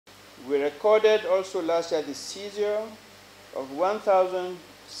recorded also last year the seizure of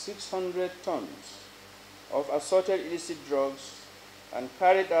 1,600 tons of assorted illicit drugs and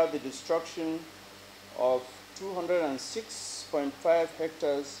carried out the destruction of 206.5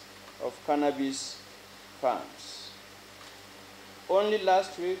 hectares of cannabis farms. Only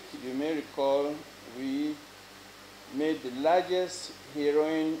last week, you may recall, we made the largest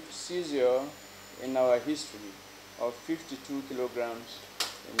heroin seizure in our history of 52 kilograms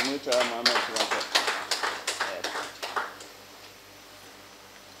in Murtala Mohammed Airport.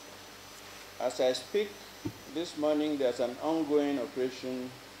 As I speak, this morning there's an ongoing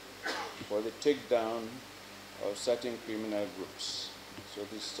operation for the takedown of certain criminal groups. So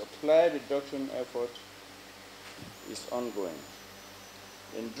the supply reduction effort is ongoing.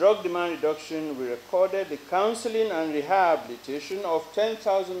 In drug demand reduction, we recorded the counseling and rehabilitation of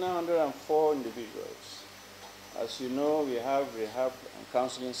 10,904 individuals. As you know, we have rehab and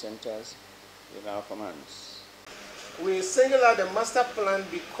counseling centers in our commands. We singled out the master plan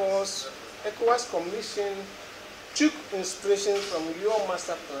because ECOWAS Commission took inspiration from your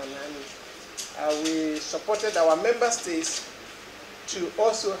master plan, and we supported our member states to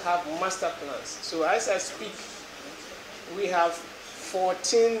also have master plans. So as I speak, we have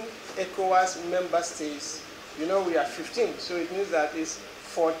 14 ECOWAS member states. You know, we are 15, so it means that it's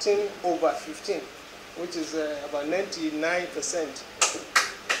 14 over 15, which is about 99%.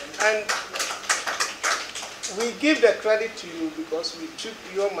 And we give the credit to you because we took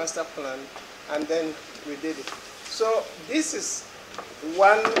your master plan and then we did it. So this is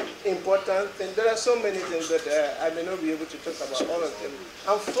one important thing. There are so many things that I may not be able to talk about all of them.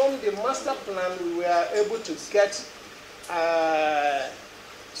 And from the master plan, we were able to get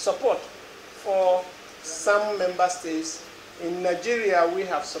support for some member states. In Nigeria, we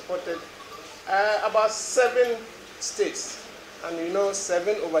have supported about 7 states. And you know,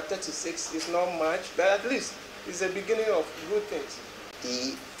 7 over 36 is not much, but at least it's the beginning of good things.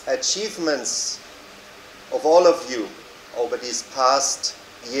 The achievements of all of you over these past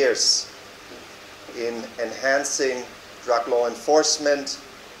years in enhancing drug law enforcement,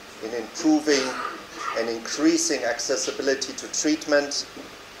 in improving and increasing accessibility to treatment,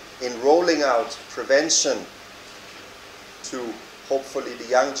 in rolling out prevention to hopefully the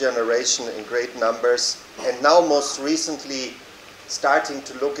young generation in great numbers, and now most recently starting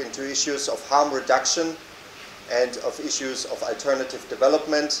to look into issues of harm reduction and of issues of alternative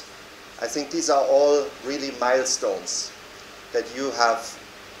development. I think these are all really milestones that you have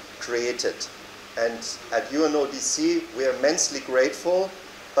created. And at UNODC, we are immensely grateful,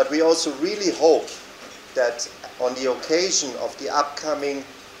 but we also really hope that on the occasion of the upcoming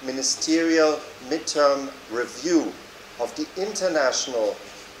ministerial midterm review of the international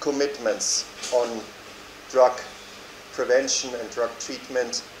commitments on drug prevention and drug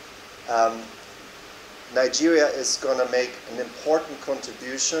treatment, Nigeria is going to make an important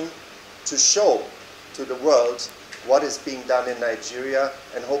contribution to show to the world what is being done in Nigeria,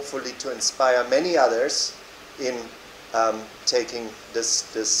 and hopefully to inspire many others in taking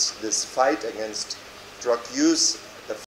this fight against drug use